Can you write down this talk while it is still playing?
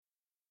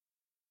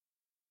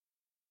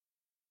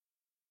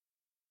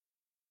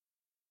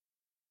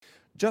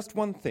Just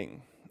one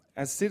thing.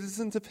 As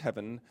citizens of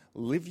heaven,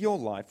 live your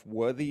life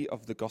worthy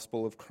of the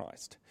gospel of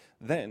Christ.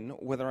 Then,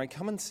 whether I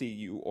come and see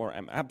you or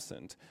am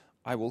absent,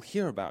 I will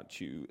hear about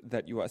you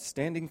that you are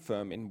standing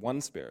firm in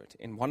one spirit,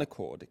 in one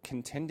accord,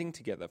 contending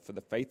together for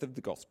the faith of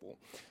the gospel,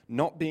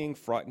 not being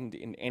frightened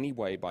in any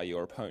way by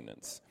your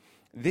opponents.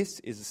 This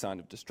is a sign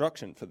of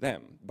destruction for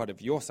them, but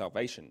of your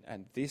salvation,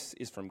 and this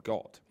is from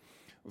God.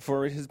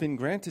 For it has been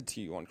granted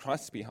to you on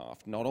Christ's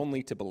behalf not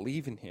only to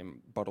believe in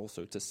him, but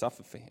also to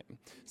suffer for him,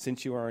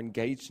 since you are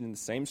engaged in the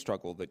same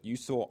struggle that you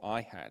saw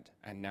I had,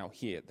 and now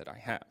hear that I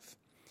have.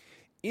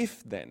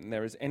 If then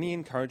there is any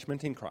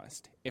encouragement in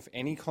Christ, if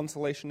any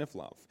consolation of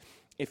love,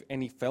 if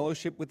any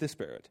fellowship with the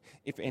Spirit,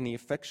 if any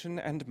affection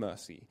and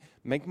mercy,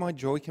 make my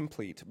joy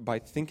complete by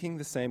thinking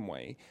the same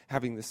way,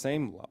 having the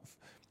same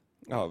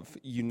love,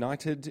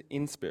 united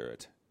in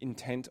spirit,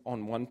 intent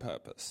on one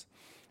purpose.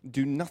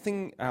 Do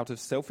nothing out of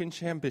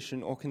selfish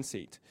ambition or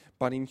conceit,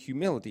 but in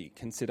humility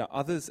consider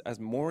others as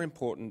more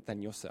important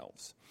than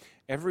yourselves.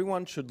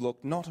 Everyone should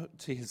look not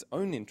to his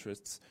own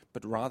interests,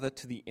 but rather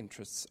to the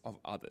interests of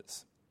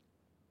others.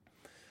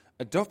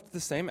 Adopt the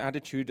same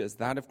attitude as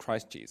that of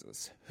Christ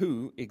Jesus,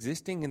 who,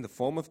 existing in the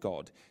form of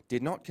God,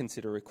 did not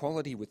consider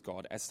equality with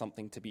God as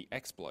something to be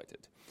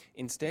exploited.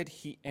 Instead,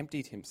 he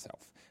emptied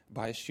himself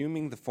by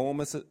assuming the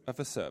form of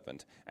a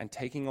servant and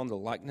taking on the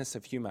likeness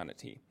of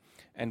humanity.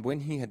 And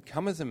when he had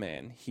come as a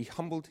man, he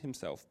humbled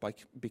himself by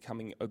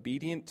becoming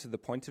obedient to the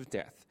point of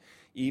death,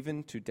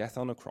 even to death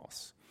on a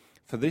cross.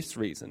 For this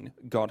reason,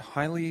 God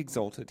highly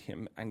exalted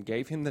him and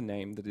gave him the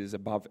name that is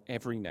above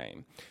every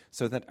name,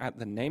 so that at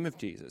the name of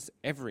Jesus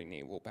every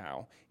knee will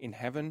bow, in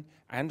heaven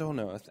and on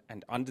earth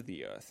and under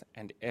the earth,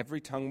 and every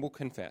tongue will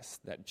confess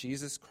that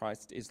Jesus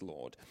Christ is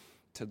Lord,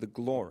 to the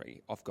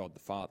glory of God the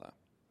Father.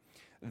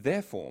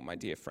 Therefore, my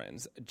dear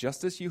friends,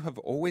 just as you have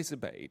always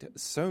obeyed,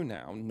 so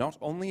now, not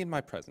only in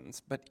my presence,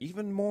 but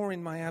even more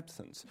in my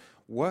absence,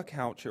 work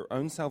out your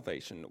own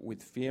salvation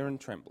with fear and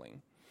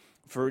trembling.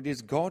 For it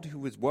is God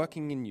who is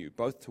working in you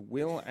both to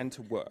will and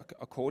to work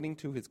according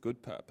to his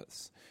good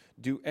purpose.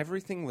 Do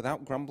everything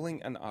without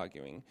grumbling and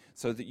arguing,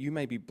 so that you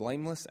may be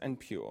blameless and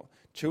pure,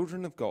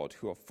 children of God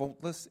who are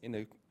faultless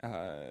in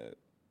a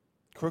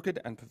crooked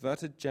and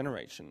perverted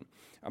generation,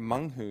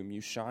 among whom you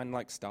shine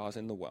like stars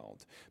in the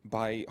world,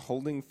 by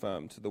holding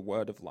firm to the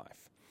word of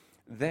life.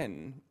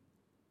 Then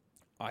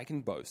I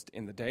can boast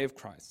in the day of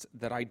Christ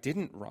that I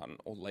didn't run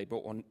or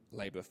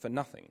labor for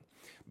nothing.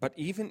 But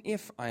even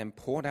if I am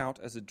poured out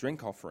as a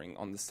drink offering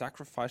on the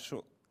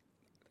sacrificial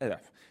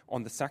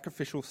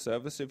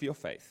service of your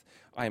faith,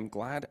 I am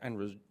glad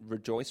and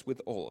rejoice with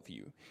all of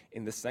you.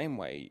 In the same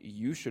way,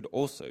 you should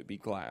also be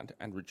glad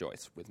and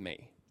rejoice with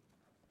me.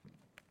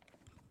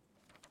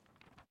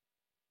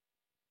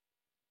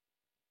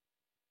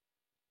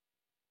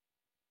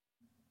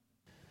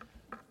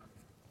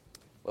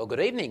 Well,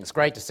 good evening. It's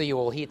great to see you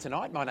all here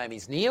tonight. My name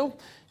is Neil,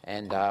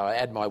 and I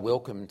add my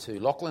welcome to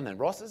Lachlan and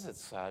Ross's.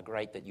 It's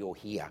great that you're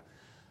here.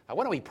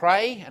 Why don't we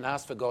pray and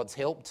ask for God's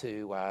help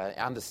to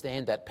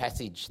understand that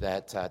passage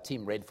that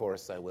Tim read for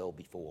us so well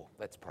before.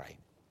 Let's pray.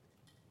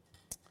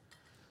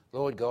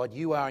 Lord God,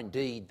 you are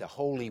indeed the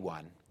Holy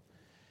One,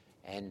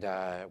 and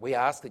we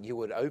ask that you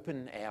would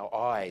open our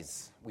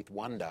eyes with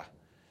wonder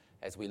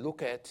as we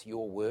look at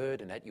your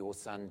word and at your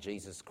Son,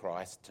 Jesus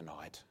Christ,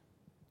 tonight.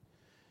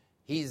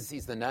 His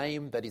is the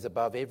name that is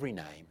above every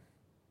name,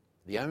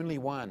 the only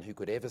one who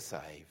could ever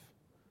save,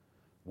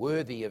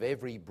 worthy of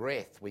every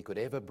breath we could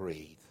ever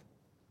breathe.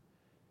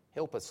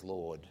 Help us,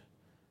 Lord,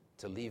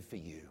 to live for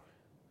you.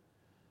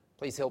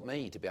 Please help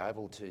me to be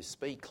able to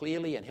speak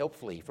clearly and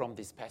helpfully from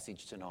this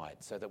passage tonight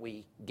so that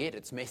we get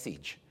its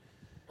message,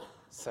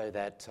 so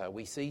that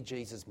we see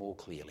Jesus more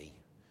clearly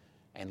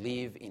and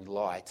live in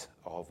light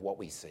of what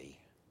we see.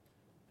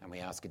 And we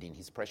ask it in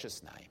his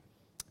precious name.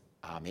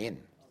 Amen.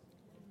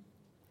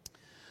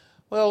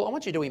 Well, I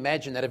want you to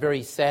imagine that a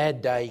very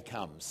sad day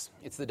comes.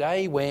 It's the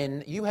day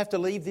when you have to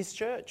leave this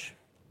church.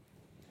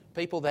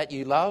 People that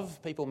you love,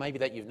 people maybe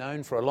that you've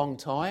known for a long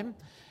time,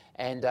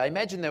 and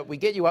imagine that we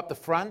get you up the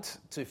front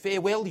to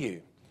farewell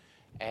you.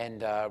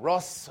 And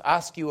Ross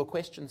asks you a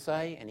question,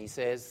 say, and he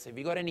says, have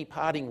you got any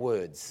parting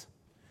words?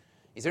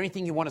 Is there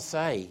anything you want to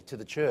say to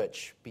the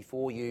church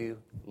before you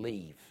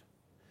leave?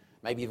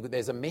 Maybe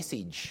there's a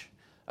message,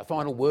 a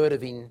final word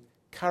of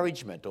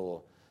encouragement,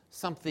 or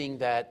something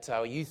that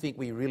you think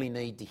we really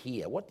need to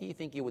hear. What do you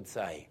think you would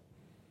say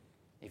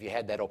if you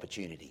had that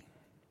opportunity?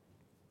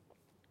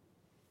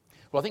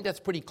 Well, I think that's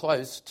pretty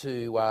close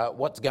to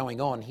what's going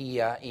on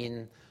here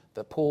in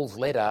Paul's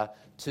letter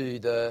to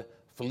the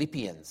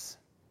Philippians.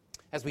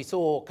 As we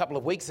saw a couple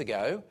of weeks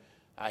ago,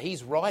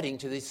 he's writing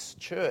to this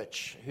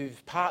church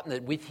who've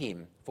partnered with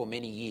him for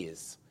many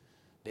years.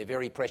 They're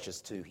very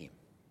precious to him.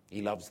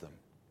 He loves them.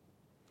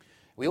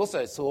 We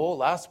also saw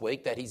last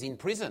week that he's in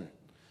prison.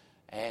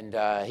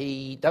 And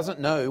he doesn't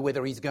know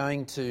whether he's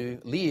going to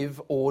live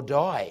or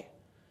die.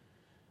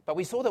 But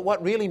we saw that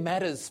what really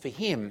matters for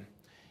him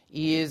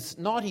is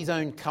not his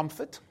own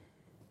comfort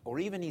or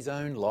even his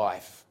own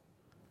life,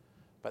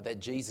 but that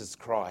Jesus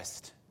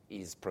Christ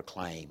is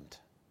proclaimed.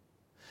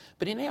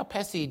 But in our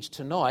passage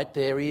tonight,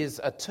 there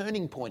is a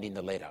turning point in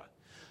the letter.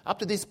 Up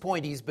to this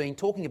point, he's been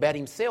talking about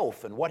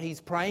himself and what he's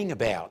praying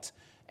about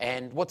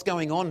and what's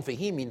going on for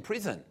him in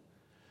prison.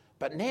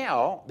 But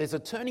now there's a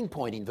turning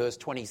point in verse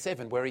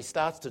 27 where he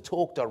starts to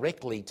talk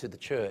directly to the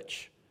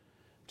church,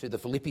 to the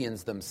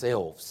Philippians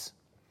themselves.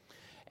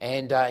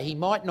 And he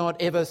might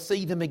not ever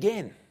see them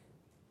again.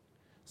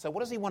 So what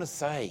does he want to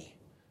say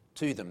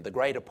to them, the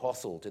great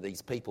apostle, to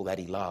these people that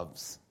he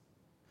loves?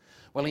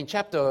 Well, in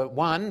chapter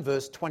 1,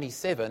 verse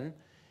 27,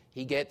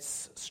 he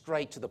gets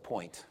straight to the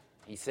point.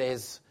 He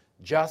says,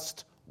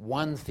 just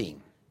one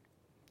thing.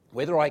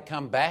 Whether I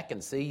come back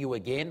and see you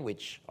again,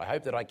 which I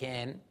hope that I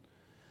can,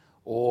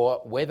 or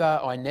whether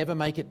I never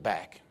make it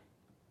back,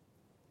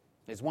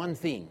 there's one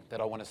thing that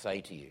I want to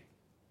say to you.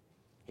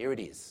 Here it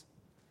is.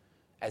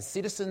 As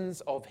citizens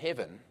of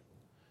heaven,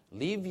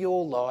 live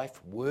your life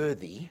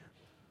worthy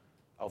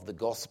of the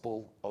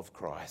gospel of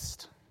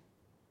Christ.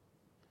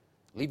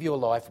 Live your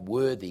life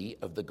worthy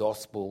of the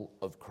gospel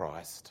of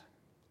Christ.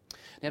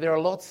 Now, there are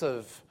lots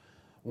of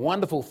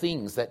wonderful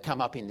things that come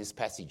up in this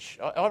passage.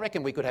 I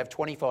reckon we could have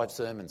 25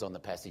 sermons on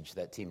the passage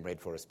that Tim read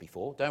for us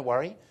before. Don't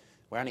worry,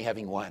 we're only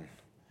having one.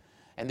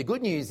 And the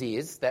good news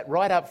is that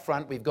right up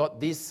front we've got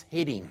this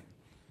heading.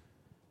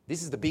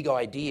 This is the big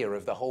idea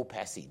of the whole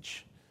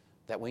passage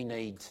that we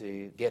need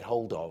to get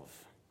hold of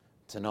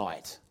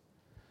tonight.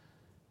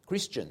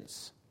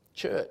 Christians,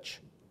 church,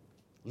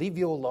 live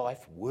your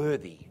life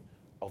worthy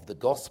of the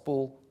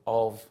gospel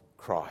of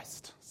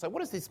Christ. So what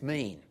does this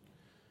mean?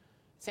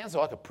 Sounds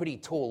like a pretty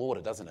tall order,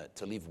 doesn't it,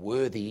 to live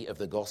worthy of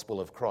the gospel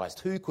of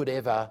Christ? Who could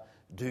ever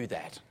do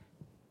that?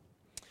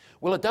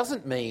 Well, it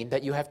doesn't mean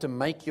that you have to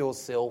make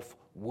yourself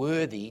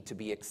worthy to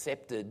be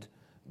accepted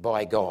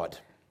by God.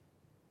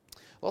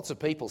 Lots of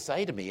people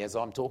say to me as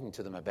I'm talking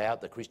to them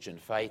about the Christian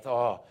faith,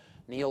 "Oh,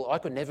 Neil, I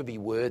could never be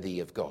worthy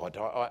of God.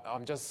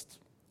 I'm just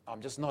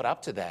not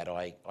up to that.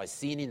 I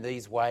sin in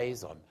these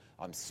ways.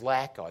 I'm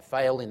slack. I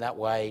fail in that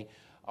way.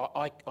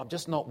 I'm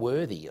just not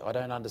worthy. I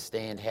don't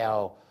understand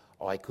how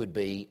I could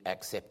be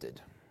accepted."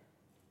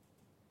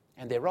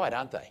 And they're right,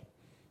 aren't they?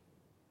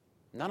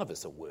 None of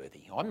us are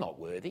worthy. I'm not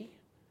worthy.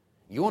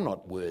 You're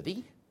not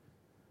worthy.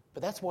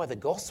 But that's why the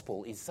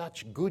gospel is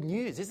such good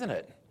news, isn't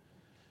it?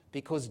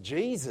 Because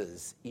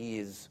Jesus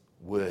is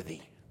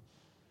worthy.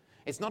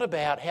 It's not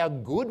about how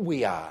good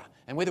we are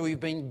and whether we've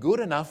been good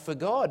enough for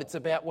God. It's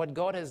about what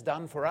God has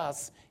done for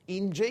us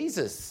in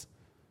Jesus.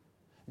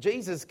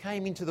 Jesus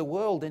came into the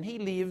world and he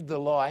lived the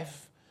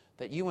life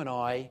that you and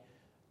I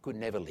could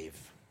never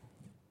live.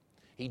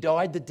 He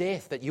died the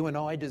death that you and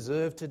I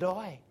deserve to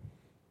die.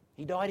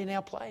 He died in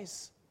our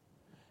place.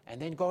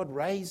 And then God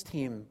raised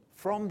him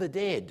from the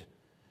dead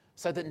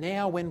so that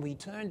now when we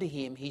turn to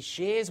him, he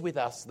shares with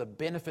us the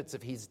benefits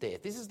of his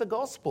death. This is the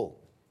gospel.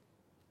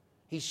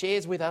 He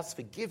shares with us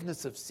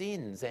forgiveness of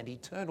sins and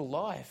eternal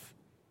life.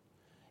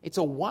 It's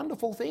a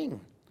wonderful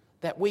thing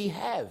that we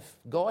have.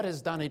 God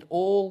has done it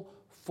all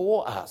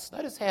for us.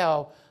 Notice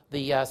how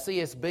the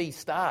CSB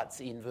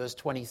starts in verse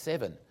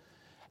 27.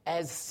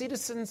 As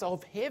citizens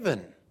of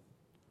heaven,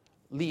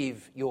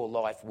 live your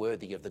life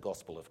worthy of the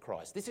gospel of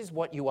Christ. This is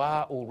what you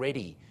are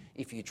already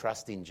if you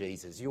trust in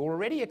Jesus. You're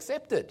already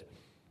accepted.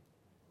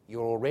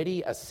 You're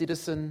already a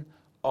citizen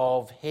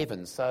of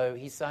heaven. So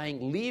he's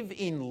saying live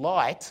in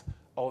light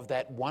of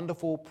that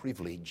wonderful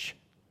privilege.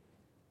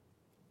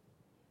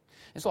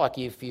 It's like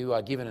if you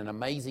are given an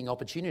amazing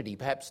opportunity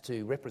perhaps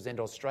to represent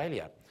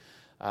Australia.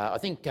 I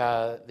think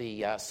the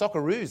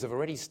Socceroos have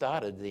already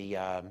started the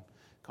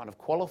kind of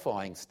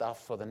qualifying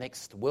stuff for the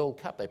next World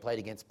Cup. They played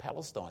against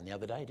Palestine the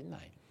other day, didn't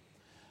they?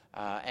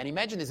 And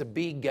imagine there's a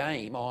big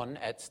game on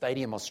at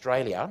Stadium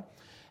Australia,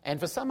 and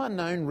for some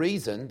unknown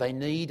reason they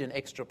need an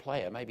extra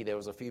player. Maybe there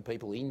was a few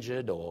people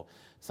injured or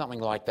something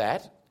like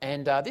that.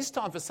 And this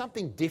time for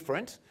something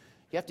different,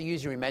 you have to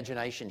use your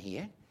imagination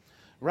here.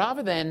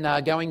 Rather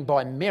than going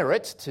by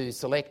merit to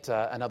select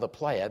another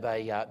player,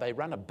 they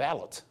run a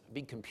ballot, a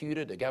big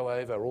computer to go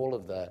over all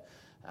of the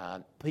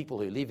people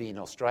who live in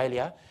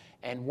Australia,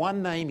 and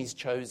one name is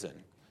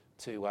chosen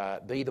to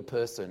be the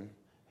person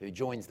who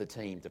joins the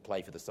team to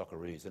play for the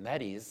Socceroos, and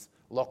that is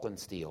Lachlan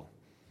Steele.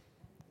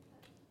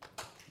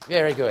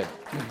 Very good.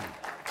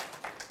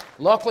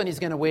 Lachlan is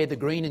going to wear the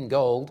green and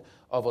gold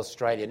of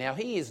Australia. Now,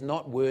 he is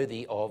not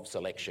worthy of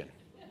selection.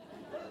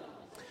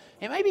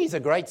 Now, maybe he's a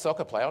great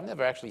soccer player. I've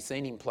never actually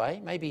seen him play.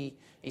 Maybe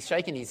he's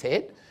shaking his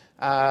head.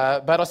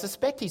 But I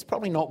suspect he's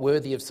probably not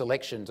worthy of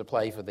selection to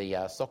play for the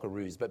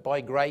Socceroos. But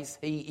by grace,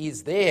 he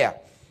is there.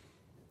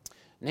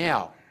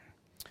 Now,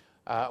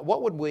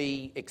 what would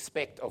we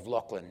expect of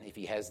Lachlan if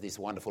he has this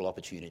wonderful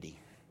opportunity,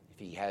 if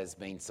he has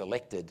been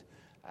selected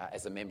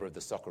as a member of the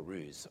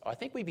Socceroos? I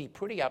think we'd be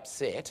pretty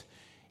upset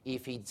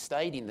if he'd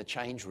stayed in the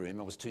change room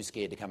and was too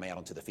scared to come out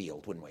onto the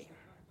field, wouldn't we?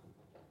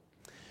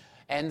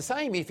 And the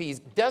same if he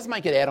does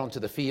make it out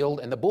onto the field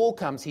and the ball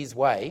comes his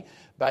way,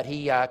 but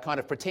he kind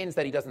of pretends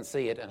that he doesn't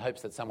see it and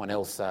hopes that someone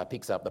else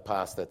picks up the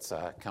pass that's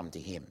come to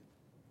him.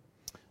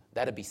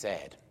 That'd be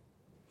sad.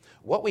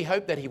 What we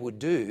hope that he would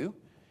do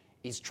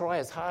is try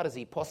as hard as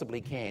he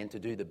possibly can to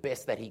do the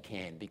best that he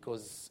can,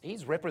 because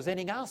he's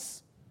representing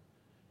us.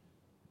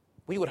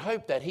 We would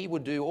hope that he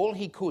would do all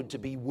he could to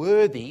be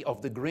worthy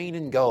of the green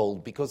and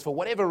gold, because for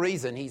whatever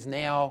reason he's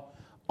now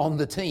on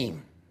the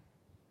team.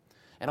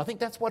 And I think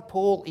that's what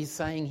Paul is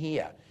saying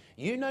here.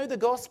 You know the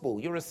gospel,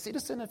 you're a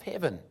citizen of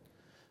heaven.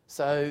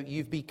 So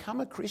you've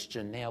become a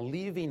Christian, now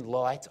live in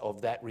light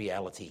of that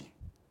reality.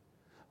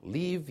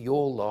 Live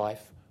your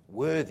life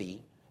worthy,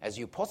 as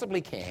you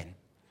possibly can,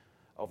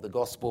 of the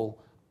gospel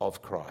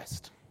of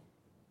Christ.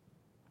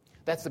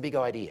 That's the big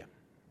idea.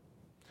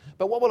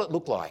 But what will it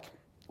look like?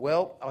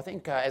 Well, I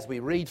think as we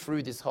read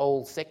through this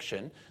whole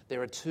section,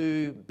 there are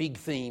two big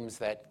themes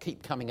that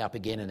keep coming up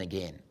again and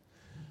again.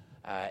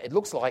 It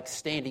looks like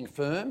standing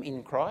firm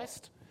in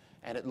Christ,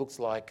 and it looks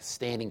like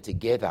standing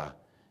together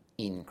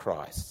in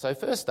Christ. So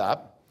first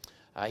up,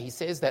 he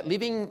says that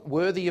living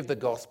worthy of the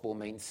gospel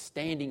means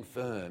standing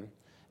firm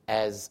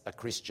as a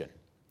Christian.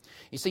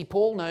 You see,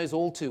 Paul knows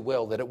all too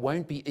well that it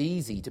won't be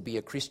easy to be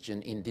a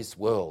Christian in this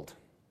world.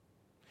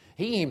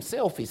 He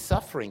himself is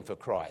suffering for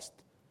Christ.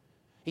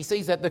 He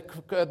sees that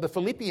the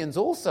Philippians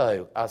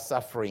also are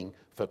suffering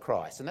for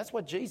Christ. And that's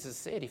what Jesus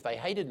said, if they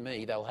hated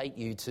me, they'll hate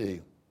you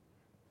too.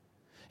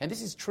 And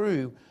this is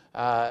true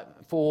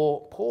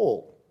for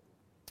Paul.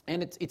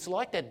 And it's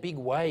like that big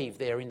wave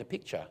there in the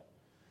picture.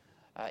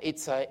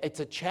 It's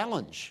a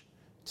challenge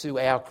to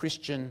our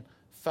Christian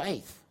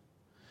faith.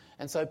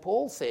 And so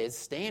Paul says,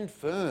 stand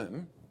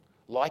firm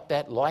like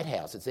that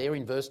lighthouse. It's there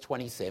in verse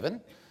 27.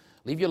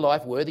 Live your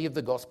life worthy of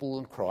the gospel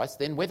of Christ.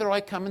 Then whether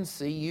I come and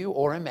see you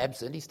or am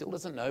absent, he still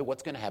doesn't know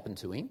what's going to happen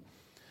to him,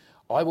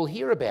 I will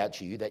hear about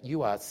you that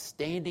you are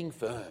standing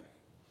firm.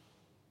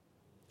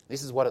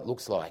 This is what it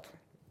looks like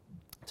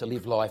to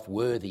live life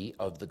worthy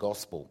of the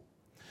gospel.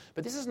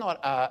 But this is not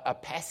a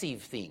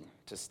passive thing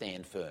to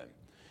stand firm.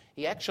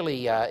 He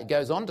actually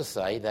goes on to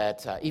say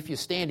that if you're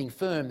standing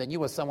firm, then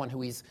you are someone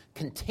who is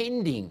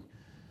contending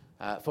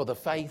for the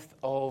faith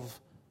of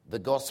the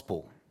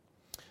gospel,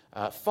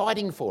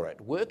 fighting for it,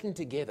 working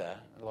together,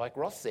 like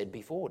Ross said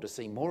before, to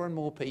see more and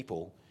more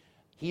people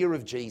hear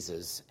of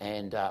Jesus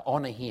and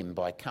honour him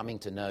by coming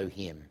to know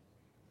him.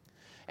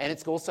 And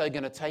it's also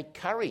going to take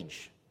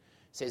courage.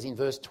 It says in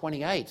verse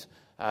 28,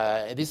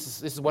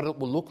 this is what it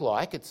will look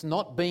like. It's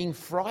not being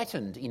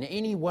frightened in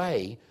any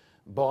way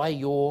by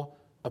your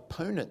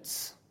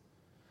opponents,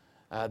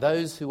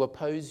 those who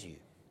oppose you,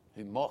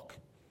 who mock,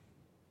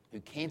 who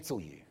cancel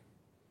you,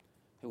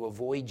 who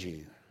avoid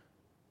you.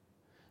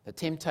 The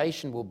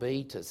temptation will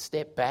be to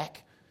step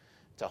back,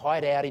 to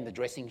hide out in the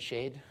dressing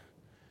shed,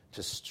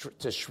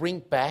 to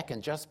shrink back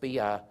and just be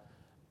a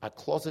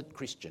closet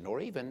Christian,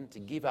 or even to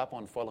give up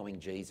on following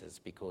Jesus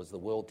because the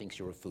world thinks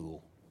you're a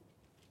fool.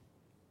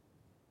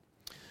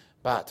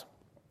 But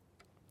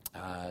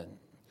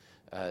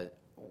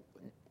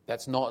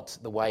that's not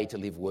the way to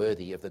live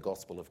worthy of the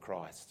gospel of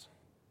Christ.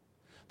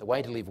 The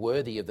way to live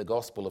worthy of the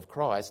gospel of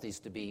Christ is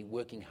to be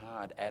working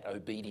hard at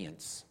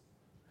obedience,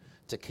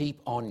 to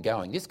keep on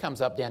going. This comes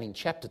up down in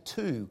chapter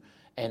 2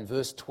 and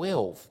verse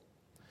 12.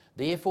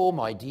 Therefore,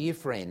 my dear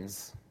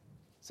friends,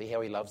 see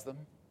how he loves them?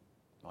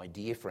 My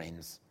dear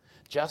friends,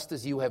 just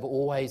as you have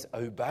always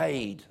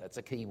obeyed, that's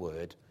a key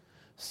word,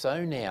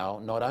 so now,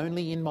 not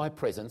only in my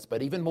presence,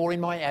 but even more in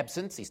my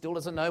absence, he still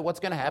doesn't know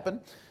what's going to happen,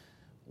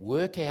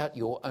 work out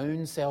your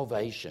own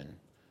salvation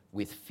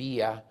with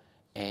fear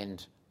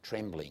and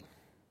trembling.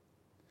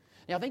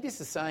 Now, I think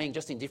this is saying,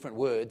 just in different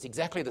words,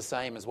 exactly the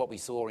same as what we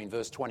saw in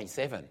verse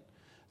 27,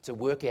 to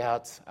work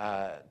out,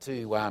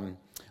 to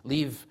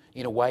live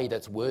in a way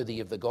that's worthy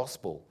of the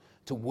gospel,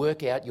 to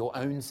work out your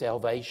own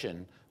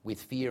salvation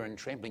with fear and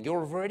trembling. You've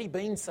already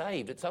been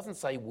saved. It doesn't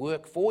say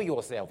work for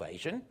your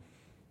salvation.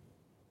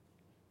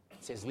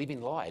 It says live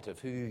in light of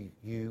who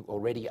you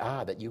already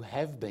are, that you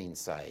have been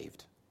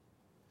saved.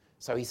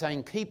 So he's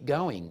saying keep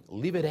going,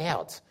 live it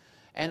out.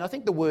 And I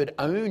think the word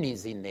own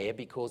is in there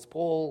because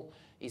Paul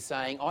is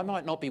saying, I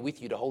might not be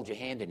with you to hold your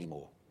hand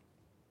anymore.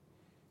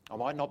 I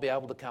might not be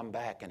able to come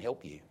back and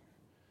help you.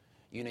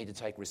 You need to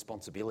take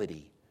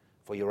responsibility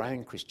for your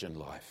own Christian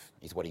life,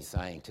 is what he's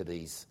saying to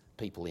these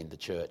people in the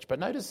church. But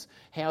notice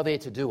how they're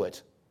to do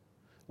it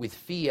with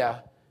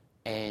fear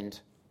and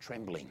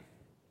trembling.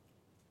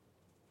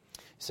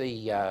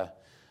 See,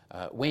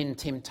 when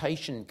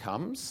temptation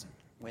comes,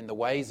 when the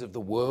ways of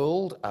the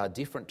world are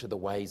different to the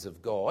ways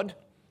of God,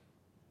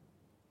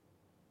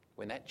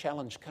 when that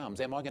challenge comes,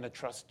 am I going to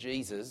trust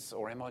Jesus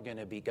or am I going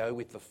to go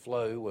with the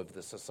flow of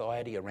the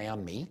society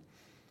around me?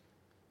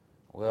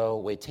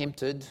 Well, we're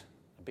tempted,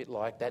 a bit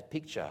like that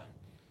picture,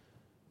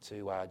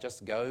 to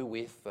just go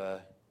with the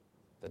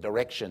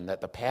direction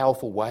that the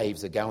powerful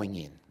waves are going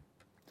in.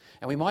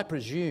 And we might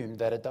presume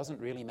that it doesn't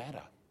really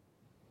matter.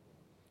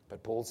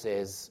 But Paul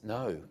says,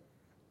 no,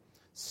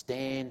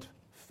 stand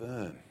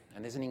firm.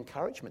 And there's an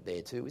encouragement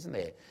there too, isn't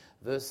there?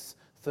 Verse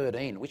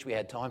 13, which we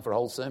had time for a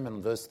whole sermon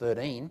on verse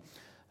 13.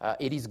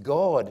 It is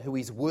God who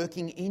is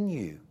working in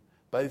you,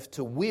 both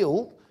to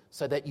will,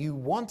 so that you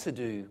want to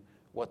do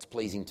what's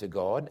pleasing to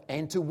God,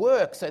 and to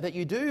work so that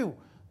you do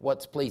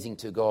what's pleasing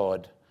to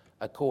God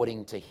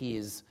according to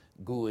his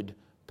good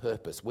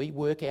purpose. We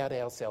work out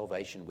our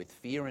salvation with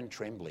fear and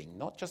trembling,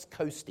 not just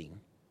coasting,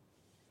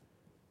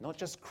 not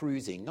just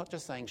cruising, not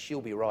just saying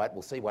she'll be right,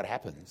 we'll see what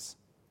happens,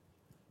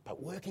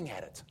 but working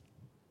at it,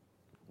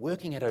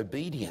 working at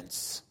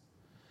obedience.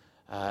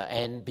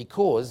 And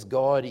because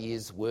God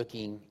is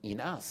working in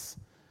us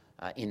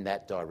in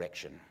that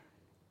direction.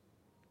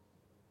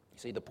 You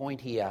see, the point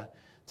here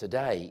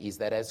today is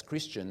that as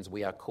Christians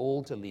we are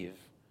called to live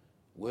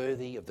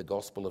worthy of the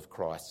gospel of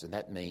Christ, and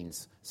that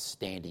means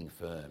standing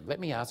firm. Let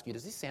me ask you,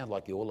 does this sound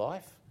like your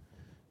life,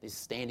 this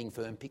standing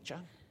firm picture?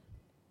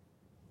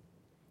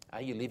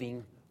 Are you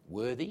living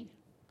worthy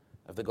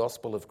of the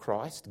gospel of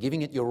Christ,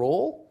 giving it your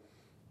all,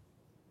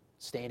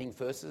 standing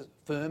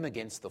firm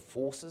against the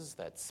forces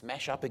that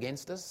smash up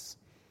against us?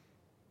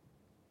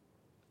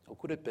 Or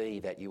could it be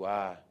that you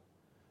are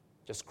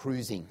just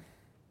cruising,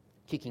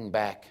 kicking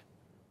back,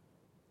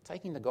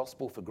 taking the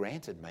gospel for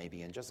granted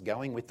maybe, and just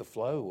going with the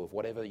flow of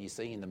whatever you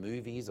see in the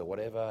movies or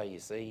whatever you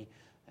see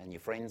and your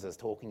friends are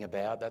talking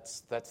about?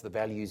 That's the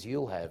values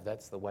you'll have.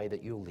 That's the way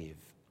that you'll live.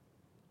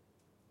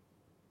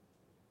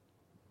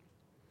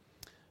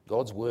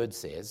 God's word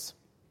says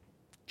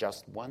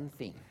just one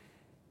thing: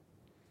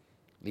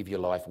 live your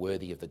life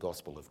worthy of the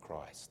gospel of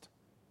Christ.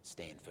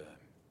 Stand firm.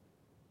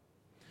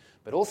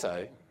 But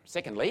also,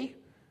 secondly,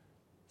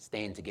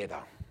 stand together.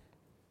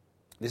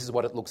 This is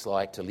what it looks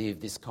like to live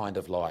this kind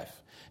of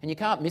life. And you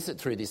can't miss it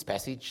through this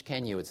passage,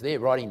 can you? It's there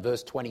right in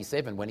verse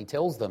 27 when he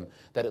tells them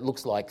that it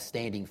looks like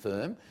standing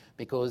firm,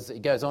 because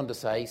it goes on to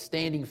say,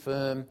 standing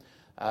firm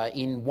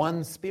in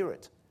one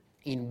spirit,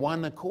 in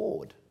one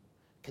accord,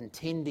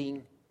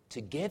 contending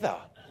together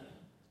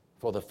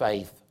for the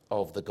faith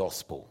of the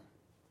gospel.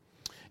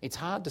 It's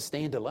hard to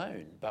stand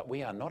alone, but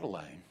we are not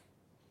alone.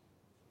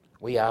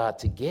 We are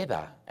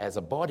together as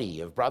a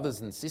body of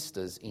brothers and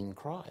sisters in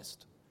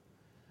Christ.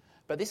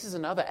 But this is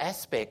another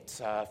aspect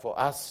for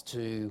us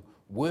to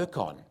work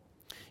on.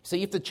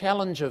 See, if the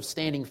challenge of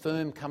standing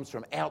firm comes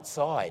from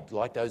outside,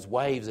 like those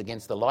waves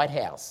against the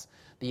lighthouse,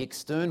 the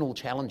external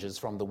challenges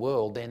from the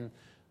world, then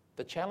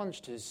the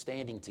challenge to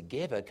standing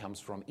together comes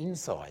from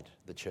inside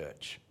the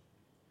church,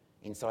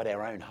 inside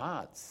our own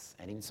hearts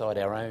and inside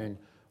our own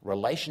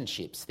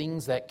relationships,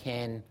 things that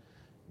can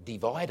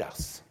divide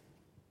us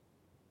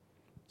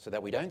so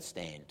that we don't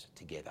stand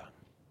together,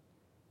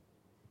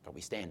 but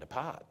we stand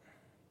apart.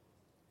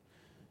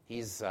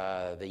 Here's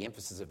the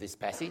emphasis of this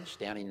passage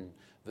down in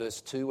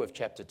verse 2 of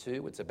chapter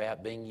 2. It's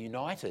about being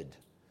united.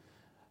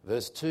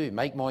 Verse 2,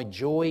 make my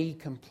joy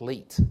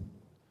complete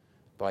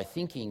by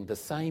thinking the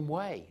same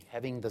way,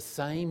 having the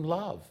same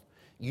love,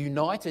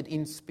 united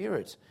in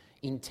spirit,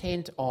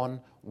 intent on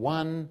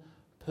one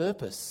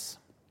purpose.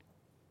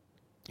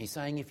 He's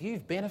saying if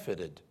you've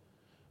benefited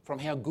from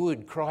how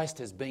good Christ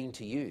has been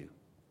to you,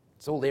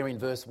 it's all there in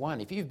verse 1.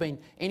 If you've been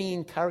any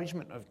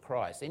encouragement of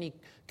Christ, any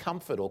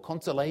comfort or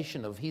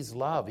consolation of his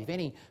love, if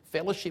any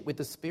fellowship with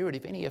the Spirit,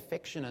 if any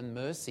affection and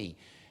mercy,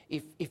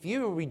 if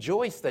you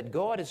rejoice that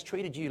God has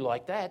treated you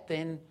like that,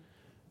 then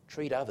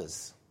treat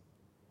others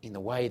in the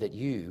way that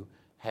you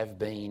have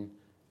been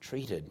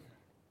treated.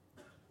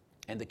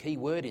 And the key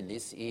word in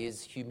this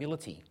is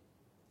humility.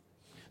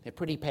 They're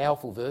pretty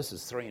powerful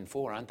verses, 3 and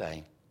 4, aren't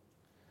they?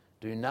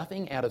 Do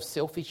nothing out of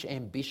selfish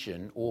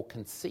ambition or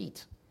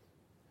conceit,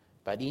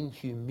 but in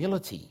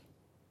humility,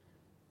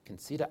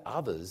 consider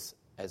others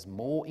as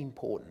more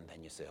important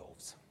than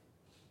yourselves.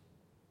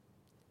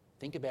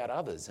 Think about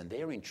others and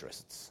their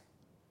interests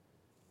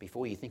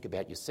before you think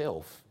about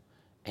yourself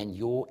and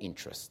your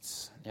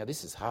interests. Now,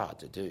 this is hard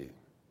to do.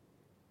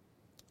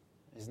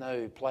 There's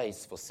no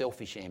place for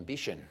selfish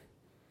ambition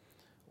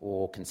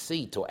or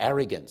conceit or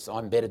arrogance.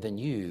 I'm better than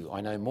you. I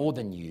know more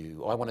than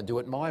you. I want to do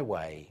it my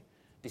way.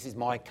 This is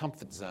my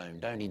comfort zone.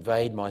 Don't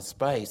invade my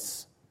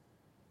space.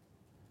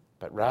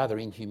 But rather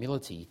in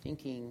humility,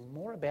 thinking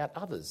more about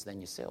others than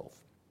yourself.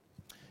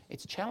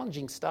 It's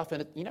challenging stuff,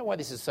 and you know why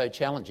this is so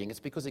challenging? It's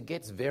because it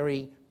gets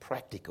very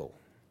practical.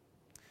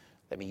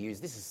 Let me use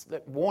this.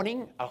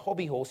 Warning, a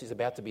hobby horse is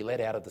about to be let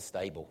out of the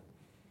stable.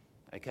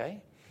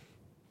 Okay?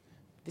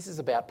 This is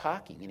about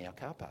parking in our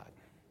car park.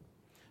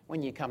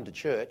 When you come to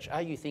church,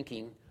 are you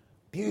thinking,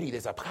 beauty,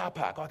 there's a car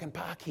park, I can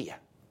park here.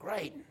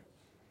 Great.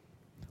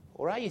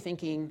 Or are you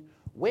thinking,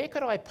 where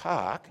could I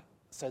park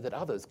so that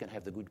others can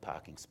have the good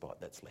parking spot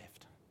that's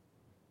left?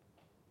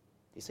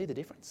 Do you see the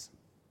difference?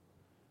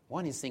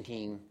 One is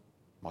thinking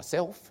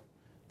myself,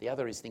 the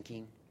other is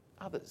thinking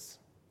others,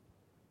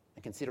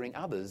 and considering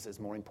others as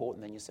more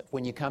important than yourself.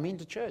 When you come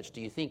into church,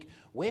 do you think,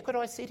 where could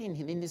I sit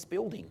in this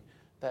building?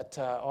 That,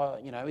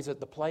 is it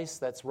the place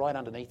that's right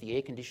underneath the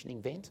air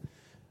conditioning vent?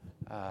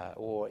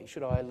 Or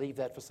should I leave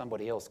that for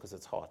somebody else because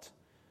it's hot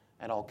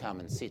and I'll come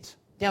and sit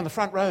down the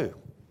front row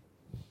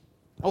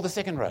or the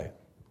second row?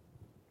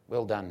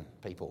 Well done,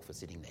 people, for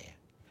sitting there.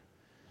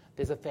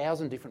 There's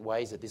 1,000 different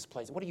ways at this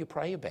place. What do you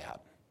pray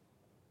about?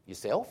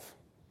 Yourself?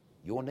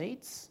 Your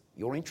needs?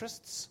 Your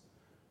interests?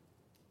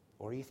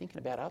 Or are you thinking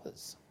about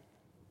others?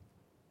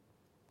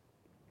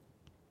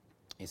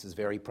 This is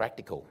very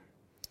practical.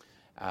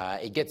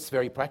 It gets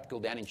very practical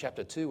down in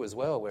chapter 2 as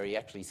well, where he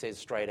actually says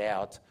straight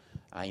out,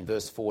 in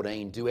verse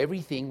 14, do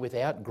everything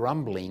without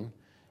grumbling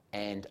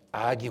and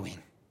arguing,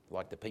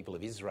 like the people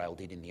of Israel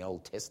did in the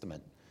Old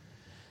Testament.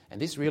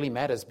 And this really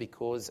matters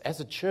because as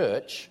a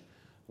church,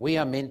 we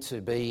are meant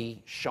to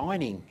be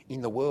shining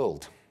in the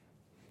world.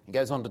 He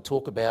goes on to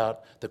talk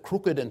about the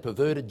crooked and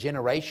perverted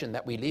generation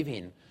that we live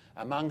in,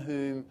 among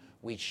whom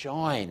we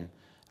shine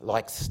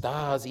like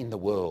stars in the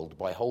world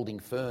by holding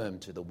firm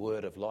to the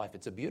word of life.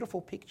 It's a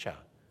beautiful picture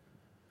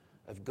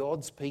of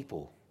God's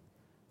people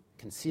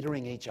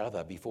considering each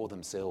other before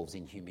themselves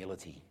in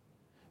humility,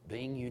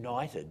 being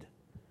united,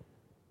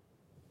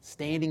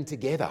 standing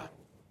together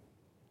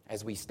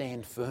as we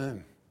stand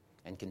firm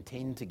and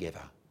contend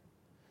together.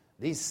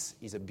 This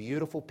is a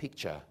beautiful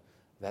picture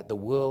that the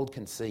world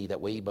can see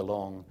that we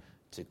belong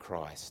to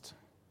Christ.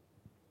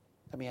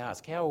 Let me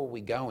ask, how are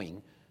we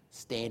going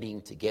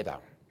standing together?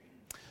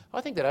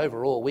 I think that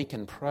overall we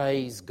can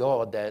praise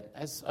God that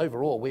as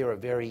overall we are a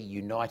very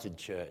united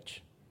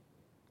church.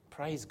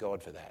 Praise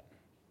God for that.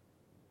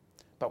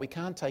 But we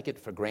can't take it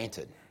for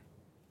granted.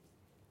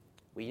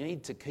 We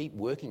need to keep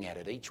working at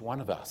it, each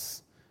one of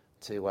us,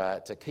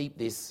 to keep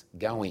this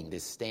going,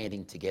 this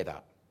standing together.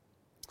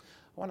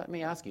 Let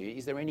me ask you,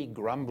 is there any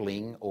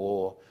grumbling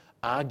or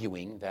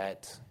arguing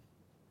that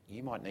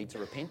you might need to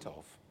repent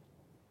of?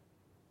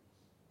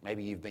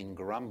 Maybe you've been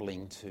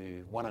grumbling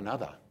to one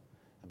another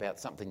about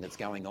something that's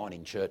going on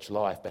in church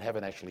life but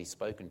haven't actually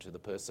spoken to the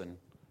person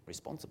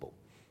responsible.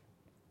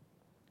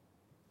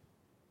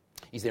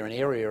 Is there an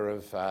area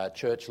of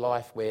church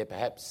life where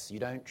perhaps you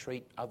don't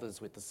treat others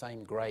with the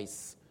same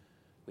grace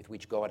with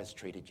which God has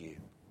treated you?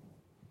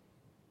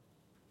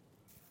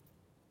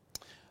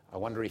 I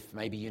wonder if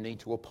maybe you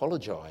need to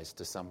apologise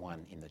to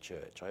someone in the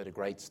church. I heard a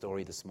great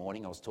story this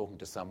morning. I was talking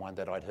to someone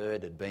that I'd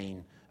heard had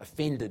been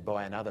offended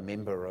by another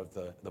member of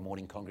the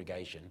morning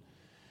congregation.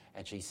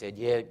 And she said,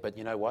 yeah, but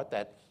you know what?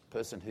 That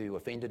person who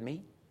offended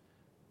me,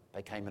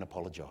 they came and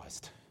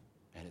apologised.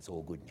 And it's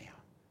all good now.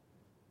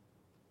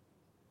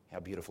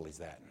 How beautiful is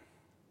that?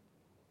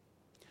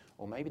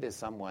 Or maybe there's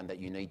someone that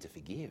you need to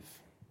forgive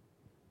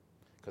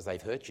because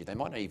they've hurt you. They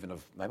might even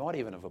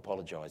have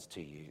apologised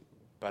to you,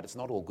 but it's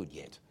not all good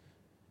yet,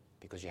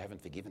 because you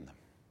haven't forgiven them.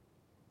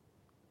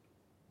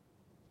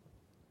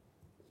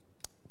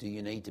 Do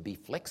you need to be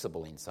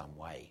flexible in some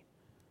way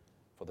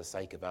for the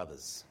sake of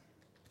others?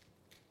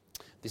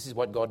 This is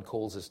what God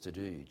calls us to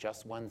do,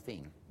 just one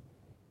thing.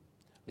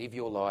 Live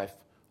your life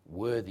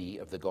worthy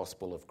of the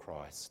gospel of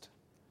Christ,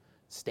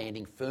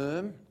 standing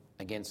firm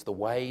against the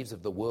waves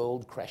of the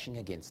world crashing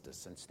against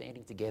us and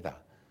standing together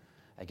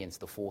against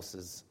the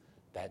forces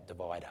that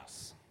divide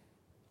us.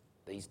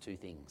 These two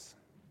things.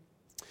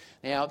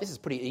 Now, this is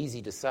pretty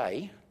easy to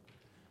say,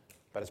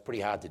 but it's pretty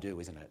hard to do,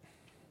 isn't it?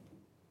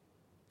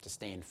 To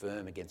stand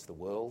firm against the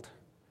world,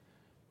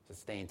 to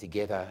stand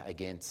together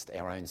against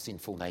our own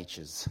sinful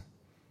natures.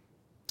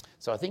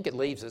 So I think it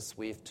leaves us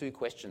with two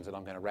questions that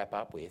I'm going to wrap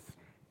up with.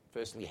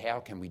 Firstly, how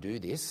can we do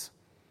this?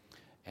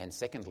 And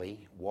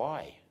secondly,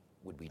 why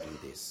would we do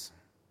this?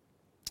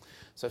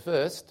 So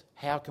first,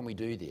 how can we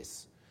do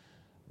this?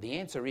 The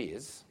answer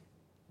is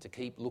to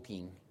keep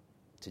looking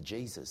to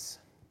Jesus.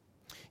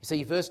 You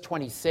see, verse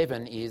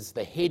 27 is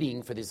the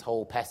heading for this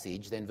whole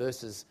passage. Then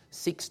verses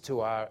 6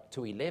 to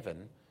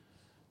 11,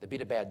 the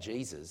bit about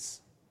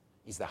Jesus,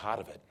 is the heart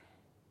of it.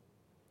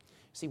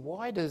 See,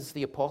 why does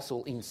the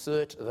apostle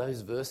insert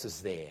those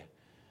verses there?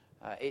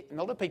 A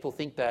lot of people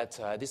think that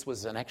this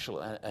was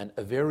a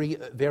very,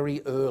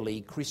 very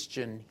early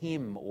Christian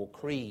hymn or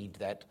creed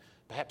that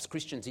perhaps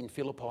Christians in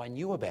Philippi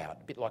knew about,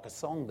 a bit like a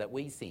song that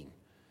we sing.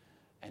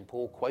 And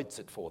Paul quotes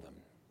it for them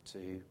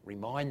to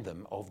remind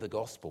them of the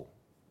gospel.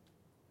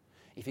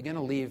 If you're going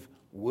to live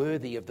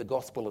worthy of the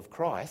gospel of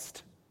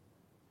Christ,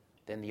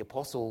 then the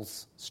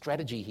apostle's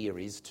strategy here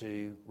is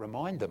to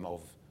remind them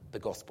of the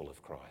gospel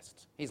of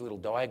Christ. Here's a little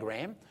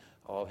diagram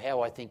of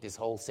how I think this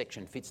whole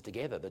section fits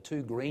together. The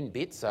two green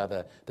bits are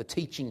the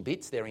teaching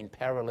bits. They're in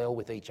parallel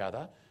with each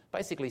other,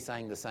 basically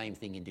saying the same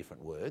thing in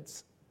different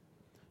words.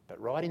 But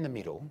right in the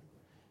middle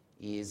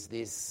is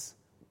this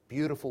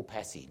beautiful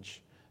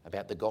passage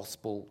about the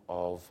gospel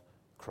of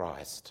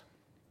Christ.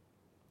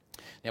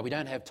 Now, we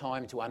don't have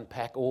time to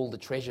unpack all the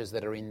treasures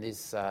that are in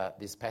this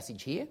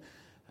passage here.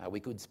 We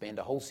could spend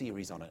a whole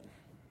series on it.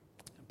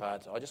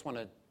 But I just want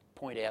to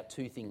point out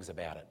two things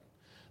about it.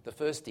 The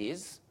first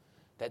is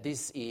that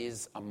this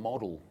is a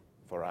model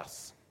for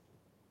us.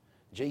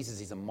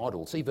 Jesus is a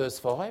model. See verse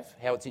 5,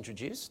 how it's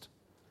introduced?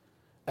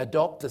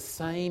 Adopt the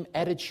same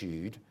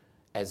attitude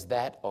as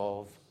that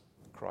of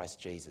Christ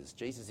Jesus.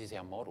 Jesus is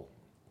our model.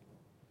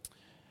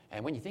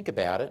 And when you think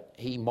about it,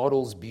 he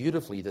models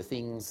beautifully the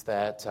things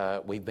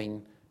that we've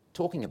been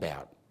talking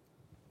about.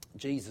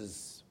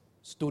 Jesus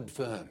stood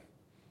firm.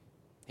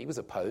 He was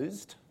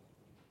opposed.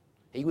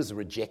 He was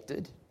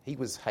rejected. He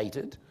was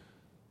hated.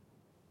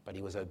 But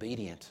he was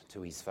obedient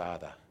to his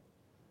Father,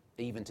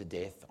 even to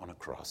death on a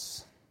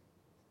cross.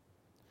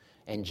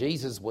 And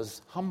Jesus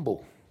was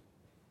humble,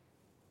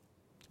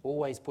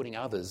 always putting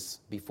others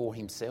before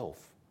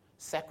himself,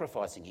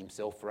 sacrificing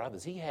himself for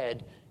others. He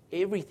had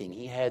everything.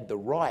 He had the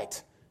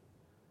right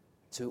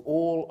to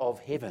all of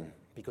heaven,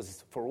 because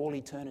it's for all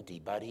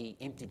eternity, but he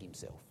emptied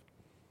himself.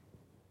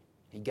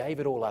 He gave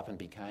it all up and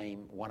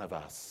became one of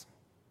us,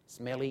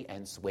 smelly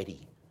and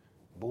sweaty,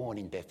 born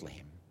in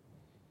Bethlehem.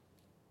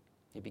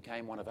 He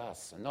became one of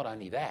us. And not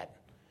only that,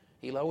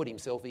 he lowered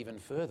himself even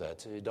further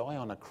to die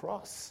on a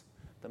cross,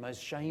 the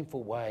most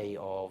shameful way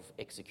of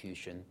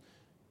execution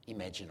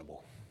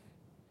imaginable.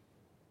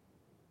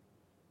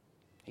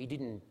 He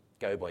didn't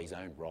go by his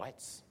own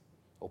rights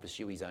or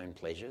pursue his own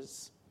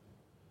pleasures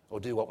or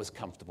do what was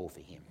comfortable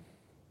for him.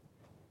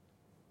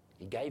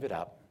 He gave it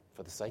up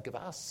for the sake of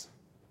us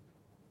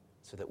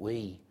so that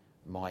we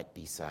might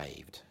be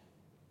saved.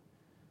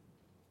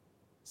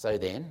 So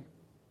then,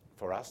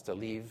 for us to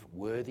live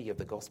worthy of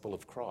the gospel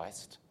of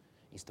Christ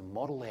is to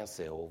model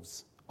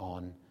ourselves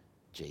on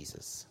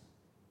Jesus.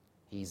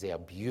 He's our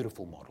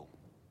beautiful model.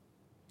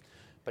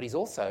 But he's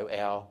also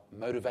our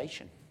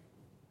motivation.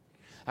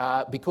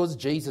 Because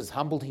Jesus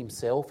humbled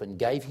himself and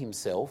gave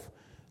himself,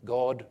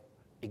 God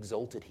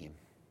exalted him.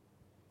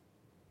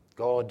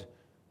 God,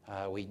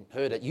 we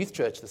heard at youth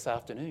church this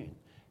afternoon,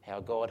 how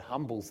God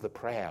humbles the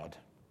proud,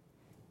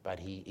 but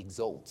he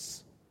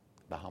exalts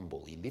the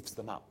humble. He lifts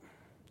them up.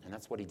 And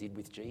that's what he did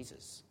with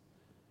Jesus.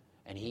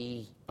 And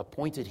he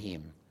appointed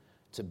him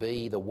to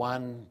be the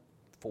one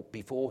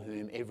before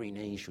whom every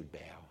knee should bow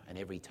and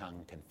every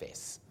tongue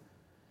confess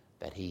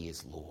that he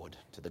is Lord,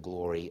 to the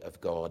glory of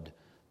God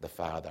the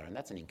Father. And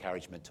that's an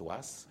encouragement to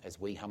us as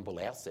we humble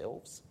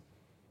ourselves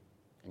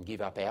and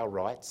give up our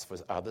rights for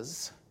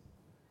others,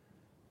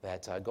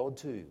 that God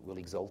too will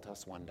exalt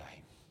us one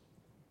day.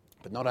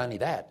 But not only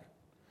that,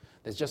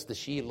 there's just the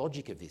sheer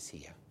logic of this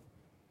here.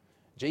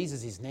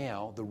 Jesus is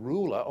now the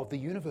ruler of the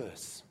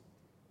universe.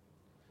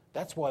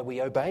 That's why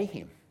we obey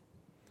him.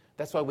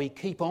 That's why we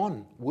keep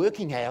on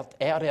working out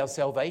our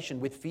salvation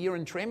with fear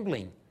and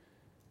trembling.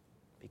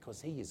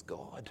 Because he is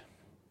God,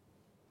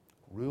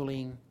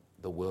 ruling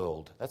the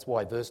world. That's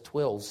why verse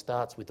 12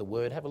 starts with the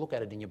word. Have a look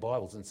at it in your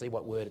Bibles and see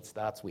what word it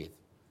starts with.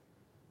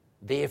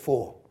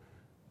 Therefore,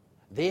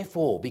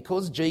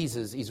 because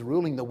Jesus is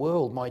ruling the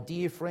world, my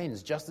dear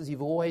friends, just as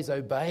you've always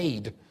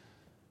obeyed,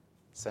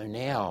 so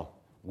now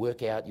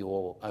work out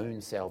your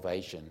own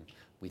salvation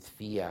with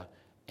fear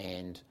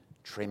and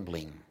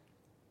trembling.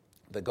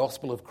 The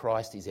gospel of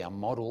Christ is our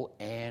model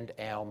and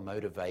our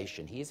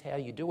motivation. Here's how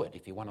you do it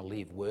if you want to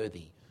live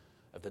worthy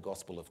of the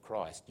gospel of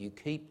Christ. You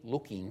keep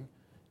looking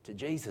to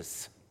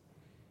Jesus.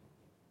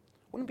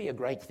 Wouldn't it be a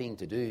great thing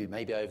to do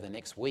maybe over the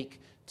next week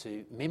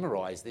to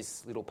memorise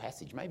this little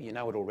passage? Maybe you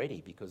know it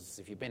already, because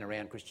if you've been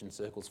around Christian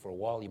circles for a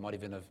while, you might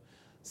even have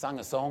sung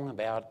a song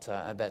about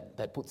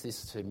that puts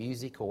this to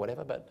music or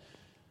whatever. But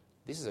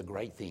this is a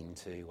great thing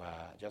to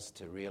just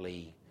to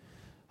really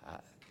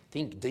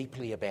think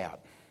deeply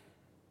about,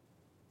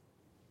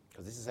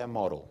 because this is our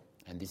model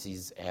and this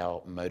is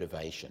our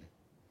motivation.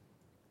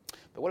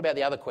 But what about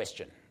the other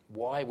question?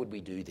 Why would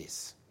we do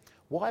this?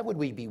 Why would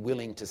we be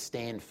willing to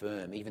stand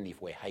firm even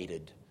if we're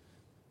hated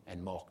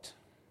and mocked?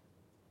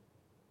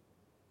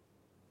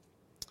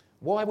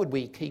 Why would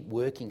we keep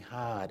working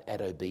hard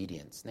at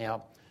obedience?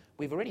 Now,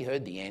 we've already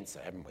heard the answer,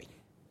 haven't we?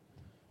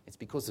 It's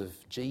because of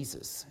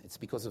Jesus. It's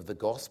because of the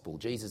gospel.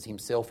 Jesus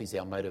himself is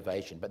our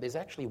motivation. But there's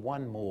actually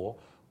one more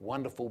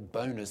wonderful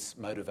bonus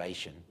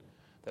motivation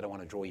that I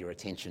want to draw your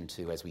attention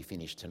to as we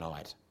finish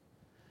tonight.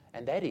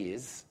 And that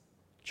is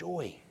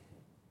joy.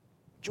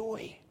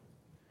 Joy.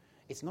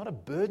 It's not a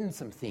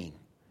burdensome thing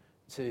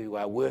to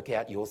work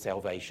out your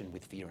salvation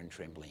with fear and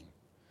trembling.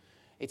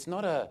 It's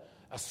not a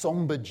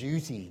somber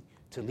duty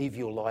to live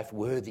your life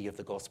worthy of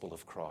the gospel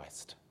of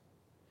Christ.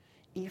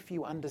 If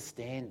you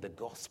understand the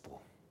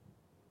gospel,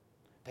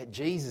 that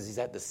Jesus is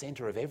at the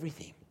centre of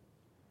everything,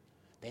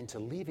 then to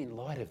live in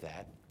light of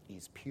that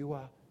is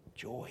pure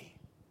joy.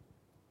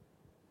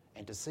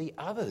 And to see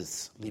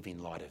others live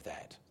in light of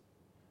that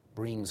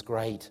brings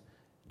great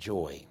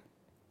joy.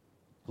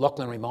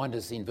 Lachlan reminds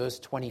us in verse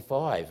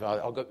 25,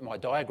 I've got my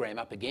diagram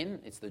up again.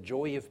 It's the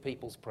joy of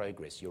people's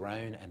progress, your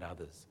own and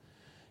others.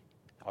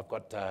 I've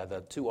got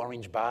the two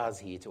orange bars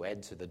here to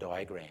add to the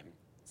diagram.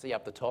 See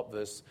up the top,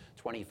 verse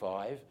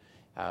 25,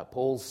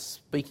 Paul's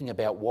speaking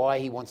about why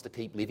he wants to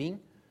keep living.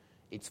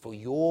 It's for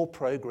your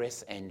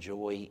progress and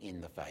joy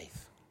in the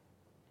faith.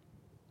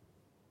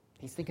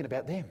 He's thinking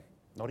about them,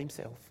 not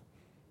himself.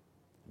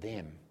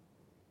 Them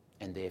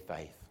and their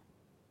faith.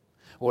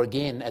 Or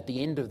again, at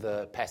the end of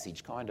the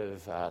passage, kind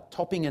of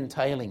topping and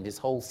tailing this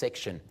whole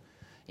section,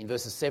 in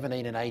verses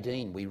 17 and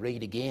 18, we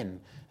read again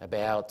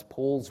about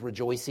Paul's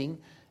rejoicing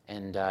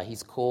and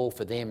his call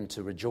for them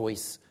to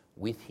rejoice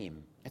with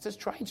him. It's a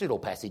strange little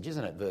passage,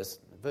 isn't it? Verse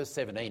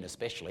 17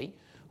 especially,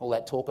 all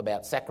that talk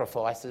about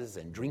sacrifices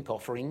and drink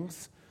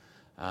offerings.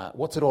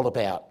 What's it all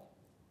about?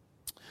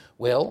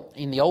 Well,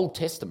 in the Old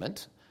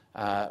Testament,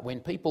 when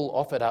people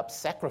offered up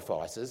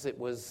sacrifices, it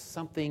was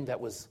something that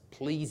was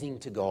pleasing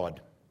to God.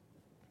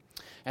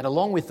 And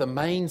along with the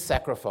main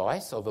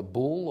sacrifice of a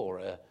bull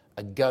or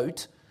a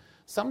goat,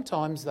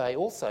 sometimes they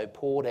also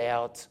poured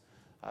out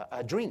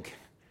a drink,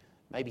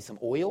 maybe some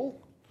oil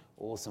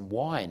or some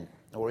wine.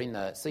 Or in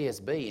the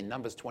CSB, in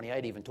Numbers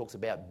 28, even talks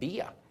about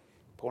beer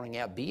pouring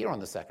out beer on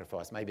the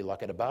sacrifice, maybe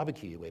like at a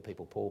barbecue where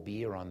people pour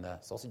beer on the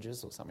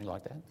sausages or something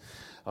like that.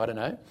 I don't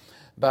know.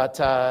 But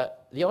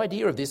the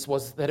idea of this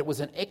was that it was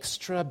an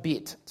extra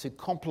bit to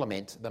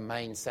complement the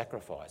main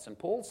sacrifice. And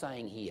Paul's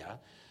saying here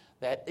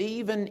that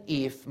even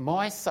if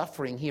my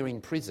suffering here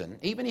in prison,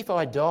 even if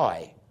I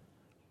die,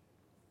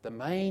 the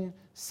main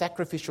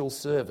sacrificial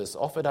service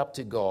offered up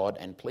to God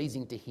and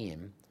pleasing to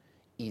Him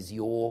is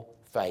your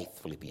faith,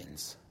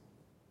 Philippians.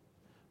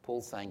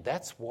 Paul's saying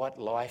that's what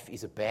life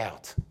is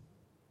about.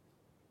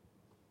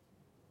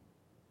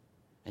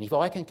 And if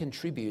I can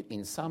contribute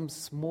in some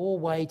small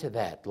way to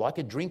that, like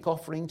a drink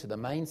offering to the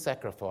main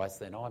sacrifice,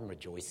 then I'm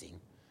rejoicing.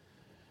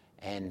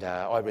 And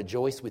I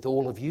rejoice with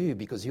all of you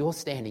because you're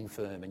standing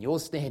firm and you're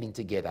standing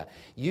together.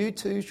 You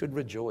too should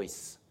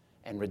rejoice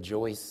and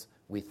rejoice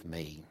with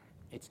me.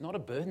 It's not a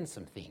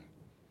burdensome thing.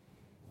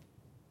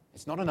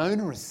 It's not an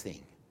onerous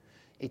thing.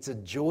 It's a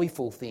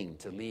joyful thing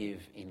to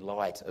live in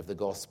light of the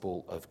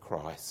gospel of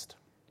Christ.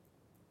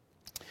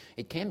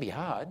 It can be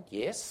hard,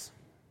 yes.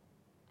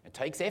 It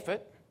takes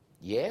effort,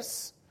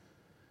 yes.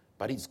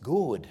 But it's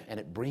good and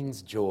it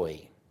brings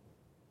joy.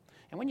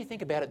 And when you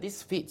think about it,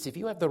 this fits. If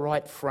you have the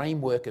right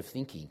framework of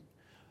thinking,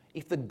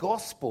 if the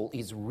gospel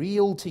is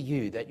real to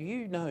you, that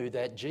you know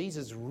that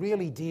Jesus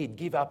really did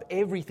give up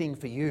everything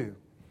for you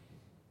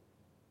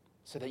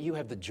so that you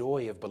have the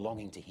joy of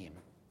belonging to Him.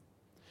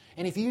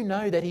 And if you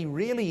know that He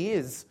really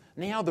is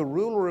now the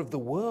ruler of the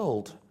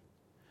world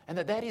and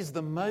that is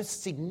the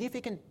most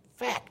significant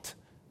fact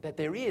that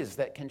there is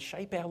that can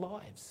shape our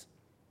lives.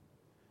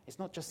 It's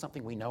not just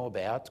something we know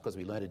about because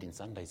we learned it in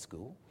Sunday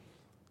school.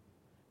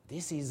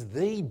 This is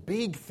the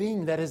big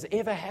thing that has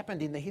ever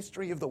happened in the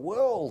history of the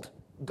world.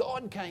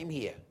 God came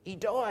here. He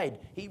died.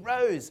 He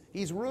rose.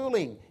 He's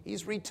ruling.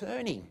 He's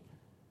returning.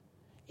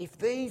 If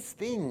these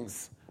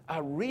things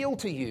are real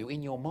to you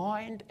in your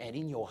mind and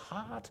in your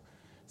heart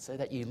so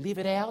that you live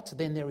it out,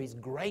 then there is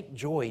great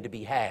joy to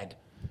be had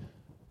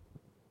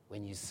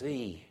when you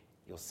see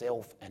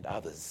yourself and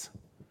others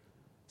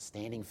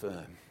standing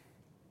firm,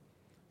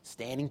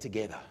 standing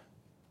together,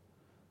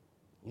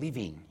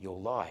 living your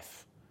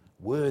life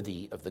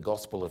worthy of the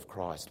gospel of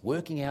Christ,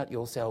 working out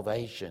your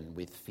salvation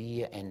with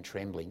fear and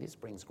trembling. This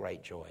brings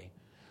great joy.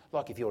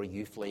 Like if you're a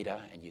youth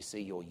leader and you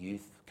see your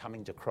youth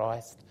coming to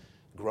Christ,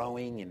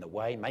 growing in the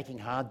way, making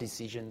hard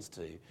decisions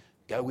to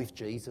go with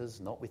Jesus,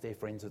 not with their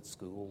friends at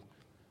school.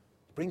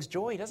 It brings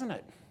joy, doesn't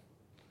it?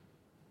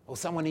 Or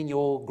someone in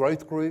your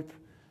growth group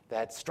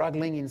that's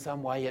struggling in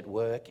some way at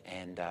work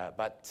and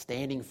but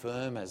standing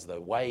firm as the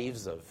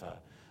waves of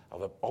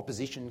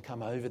opposition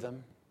come over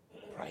them.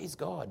 Praise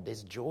God,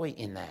 there's joy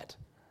in that.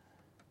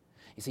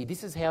 You see,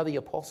 this is how the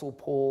Apostle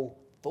Paul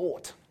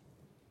thought.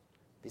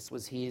 This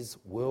was his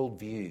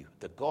worldview.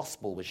 The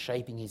gospel was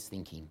shaping his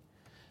thinking.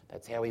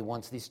 That's how he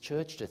wants this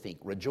church to think.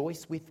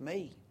 Rejoice with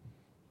me.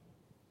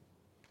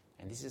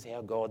 And this is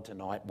how God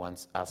tonight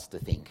wants us to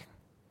think.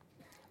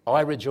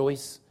 I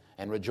rejoice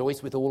and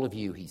rejoice with all of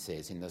you, he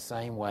says. In the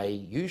same way,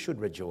 you should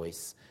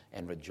rejoice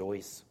and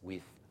rejoice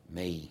with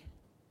me.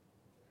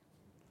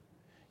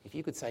 If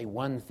you could say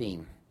one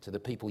thing to the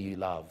people you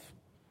love,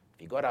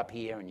 if you got up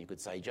here and you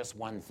could say just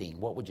one thing,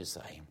 what would you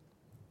say?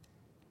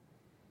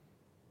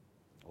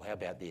 Well, how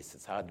about this?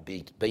 It's hard to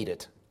beat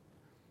it.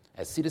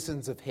 As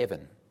citizens of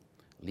heaven,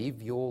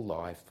 live your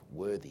life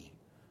worthy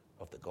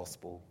of the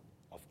gospel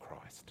of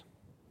Christ.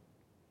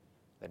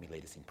 Let me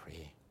lead us in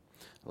prayer.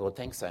 Lord,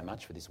 thanks so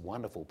much for this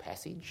wonderful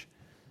passage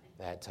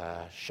that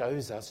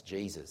shows us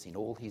Jesus in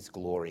all his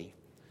glory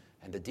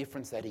and the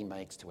difference that he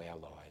makes to our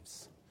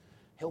lives.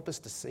 Help us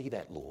to see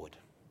that, Lord,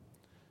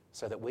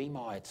 so that we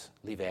might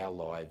live our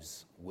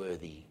lives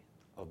worthy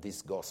of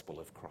this gospel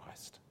of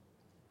Christ.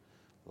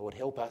 Lord,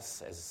 help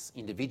us as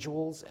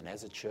individuals and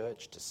as a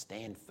church to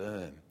stand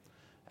firm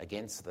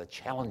against the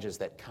challenges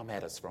that come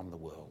at us from the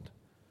world.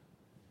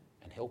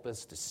 And help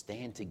us to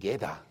stand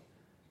together,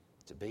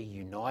 to be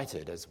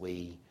united as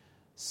we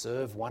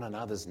serve one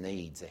another's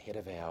needs ahead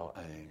of our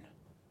own.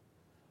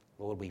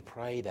 Lord, we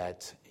pray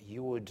that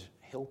you would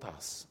help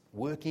us,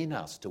 work in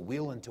us to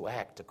will and to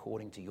act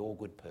according to your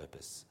good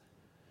purpose,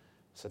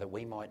 so that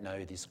we might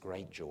know this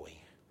great joy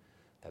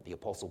that the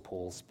Apostle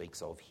Paul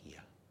speaks of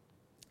here.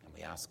 And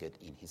we ask it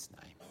in his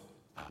name.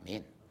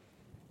 Amen.